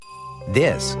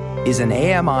This is an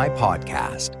AMI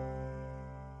podcast.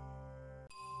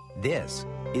 This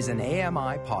is an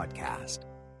AMI podcast.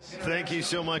 Thank you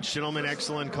so much, gentlemen.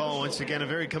 Excellent call. Once again, a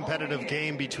very competitive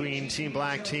game between Team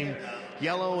Black, Team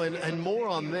Yellow, and more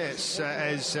on this.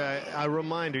 As a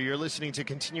reminder, you're listening to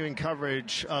continuing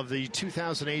coverage of the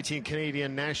 2018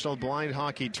 Canadian National Blind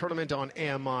Hockey Tournament on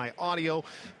AMI Audio.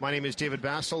 My name is David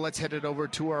Bassel. Let's head it over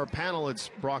to our panel. It's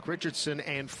Brock Richardson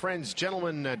and friends.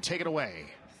 Gentlemen, take it away.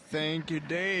 Thank you,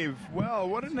 Dave. Well,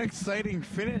 what an exciting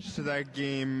finish to that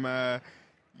game.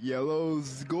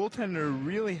 Yellow's goaltender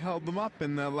really held them up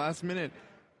in the last minute.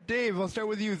 Dave, I'll start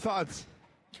with you. Thoughts?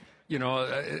 You know,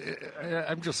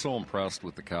 I'm just so impressed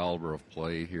with the caliber of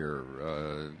play here,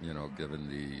 given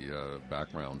the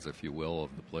backgrounds, if you will,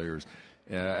 of the players.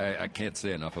 I can't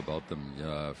say enough about them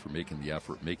for making the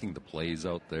effort, making the plays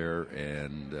out there,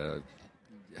 and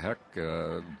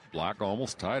Black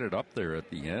almost tied it up there at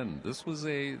the end. This was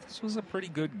a pretty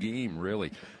good game,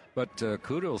 really. But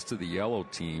kudos to the Yellow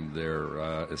team there,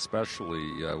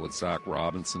 especially with Zach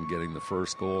Robinson getting the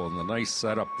first goal and the nice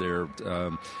setup there.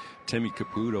 Timmy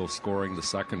Caputo scoring the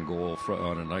second goal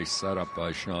on a nice setup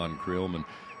by Sean Creelman,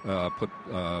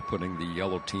 putting the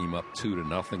Yellow team up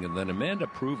 2-0. And then Amanda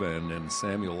Proven and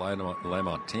Samuel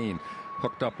Lamontagne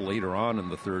hooked up later on in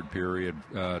the third period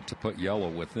to put Yellow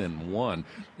within one.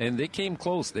 And they came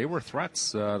close. They were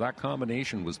threats. That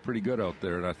combination was pretty good out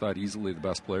there, and I thought easily the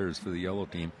best players for the Yellow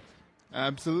team.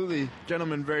 Absolutely.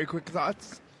 Gentlemen, very quick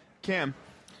thoughts. Cam?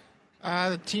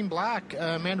 Team Black,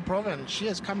 Amanda Proven, she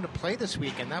has come to play this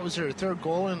week, and that was her third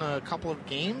goal in a couple of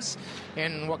games.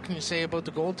 And what can you say about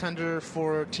the goaltender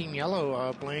for Team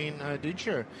Yellow, Blaine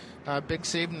Ducher? Big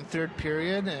save in the third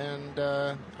period, and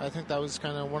I think that was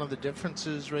kind of one of the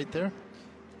differences right there.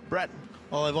 Brett?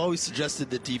 Well, I've always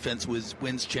suggested that defense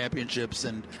wins championships,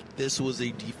 and this was a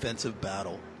defensive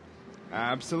battle.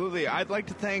 Absolutely. I'd like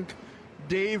to thank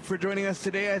Dave for joining us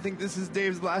today. I think this is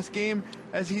Dave's last game,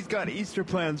 as he's got Easter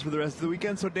plans for the rest of the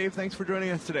weekend. So, Dave, thanks for joining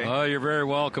us today. You're very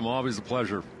welcome. Always a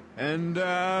pleasure. And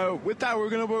with that, we're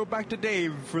going to go back to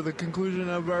Dave for the conclusion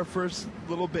of our first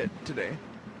little bit today.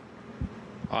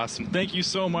 Awesome. Thank you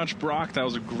so much, Brock. That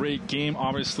was a great game.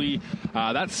 Obviously,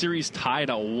 that series tied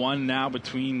at 1 now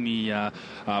between the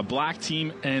Black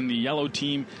team and the Yellow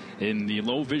team in the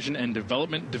Low Vision and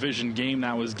Development Division game.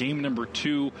 That was game number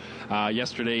 2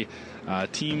 yesterday.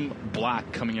 Team Black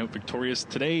coming out victorious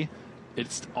today.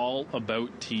 It's all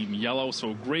about Team Yellow,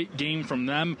 so great game from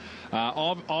them.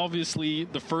 Obviously,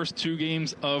 the first 2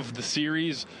 games of the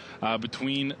series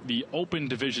between the Open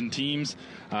Division teams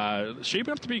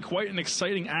shaping up to be quite an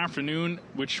exciting afternoon,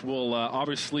 which will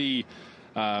obviously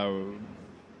really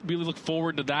look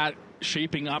forward to that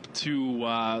shaping up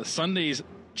to Sunday's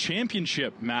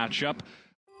championship matchup.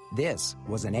 This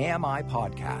was an AMI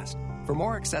podcast. For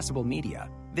more accessible media,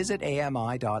 visit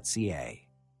ami.ca.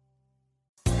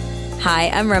 Hi,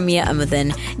 I'm Ramya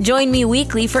Amadhan. Join me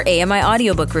weekly for AMI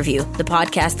Audiobook Review, the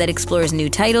podcast that explores new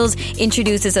titles,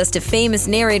 introduces us to famous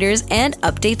narrators, and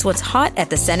updates what's hot at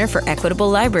the Center for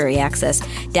Equitable Library Access.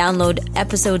 Download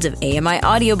episodes of AMI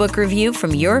Audiobook Review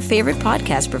from your favorite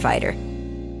podcast provider.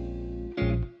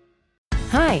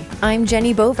 Hi, I'm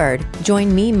Jenny Bovard.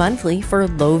 Join me monthly for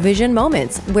Low Vision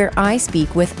Moments, where I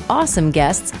speak with awesome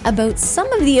guests about some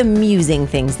of the amusing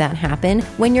things that happen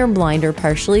when you're blind or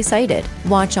partially sighted.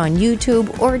 Watch on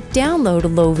YouTube or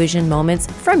download Low Vision Moments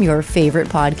from your favorite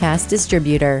podcast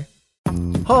distributor.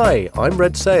 Hi, I'm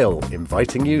Red Sail,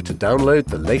 inviting you to download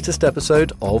the latest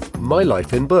episode of My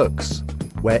Life in Books,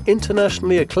 where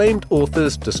internationally acclaimed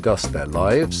authors discuss their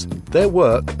lives, their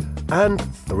work, and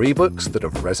 3 books that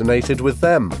have resonated with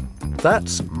them.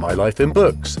 That's My Life in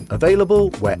Books,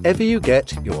 available wherever you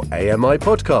get your AMI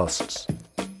podcasts.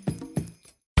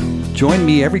 Join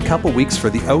me every couple weeks for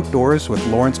the Outdoors with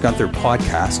Lawrence Gunther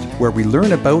podcast, where we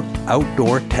learn about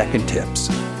outdoor tech and tips.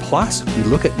 Plus, we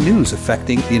look at news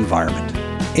affecting the environment.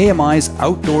 AMI's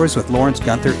Outdoors with Lawrence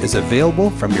Gunther is available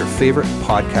from your favorite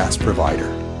podcast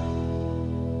provider.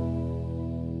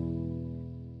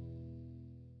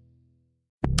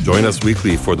 Join us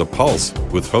weekly for The Pulse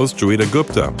with host Joeita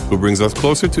Gupta, who brings us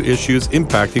closer to issues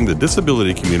impacting the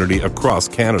disability community across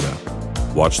Canada.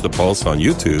 Watch The Pulse on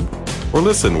YouTube or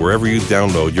listen wherever you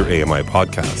download your AMI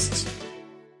podcasts.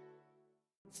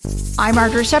 I'm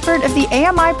Margaret Shepard of the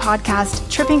AMI podcast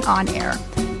Tripping on Air.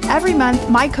 Every month,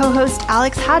 my co-host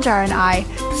Alex Hajar and I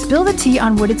spill the tea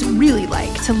on what it's really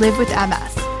like to live with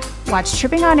MS. Watch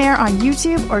Tripping on Air on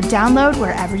YouTube or download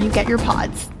wherever you get your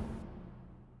pods.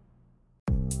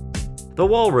 The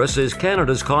Walrus is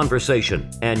Canada's conversation,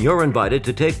 and you're invited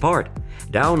to take part.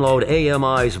 Download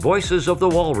AMI's Voices of the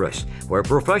Walrus, where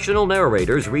professional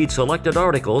narrators read selected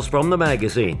articles from the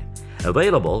magazine.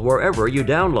 Available wherever you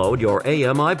download your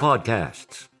AMI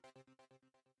podcasts.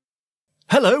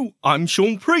 Hello, I'm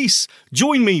Sean Priest.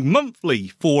 Join me monthly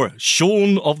for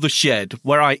Shaun of the Shed,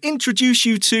 where I introduce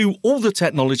you to all the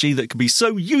technology that can be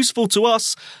so useful to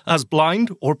us as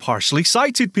blind or partially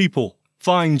sighted people.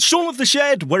 Find Shaun of the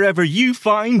Shed wherever you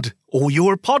find all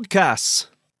your podcasts.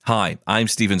 Hi, I'm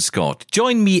Stephen Scott.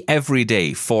 Join me every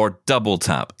day for Double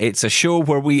Tap. It's a show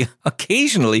where we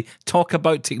occasionally talk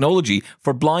about technology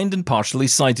for blind and partially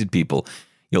sighted people.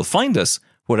 You'll find us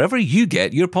wherever you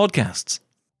get your podcasts.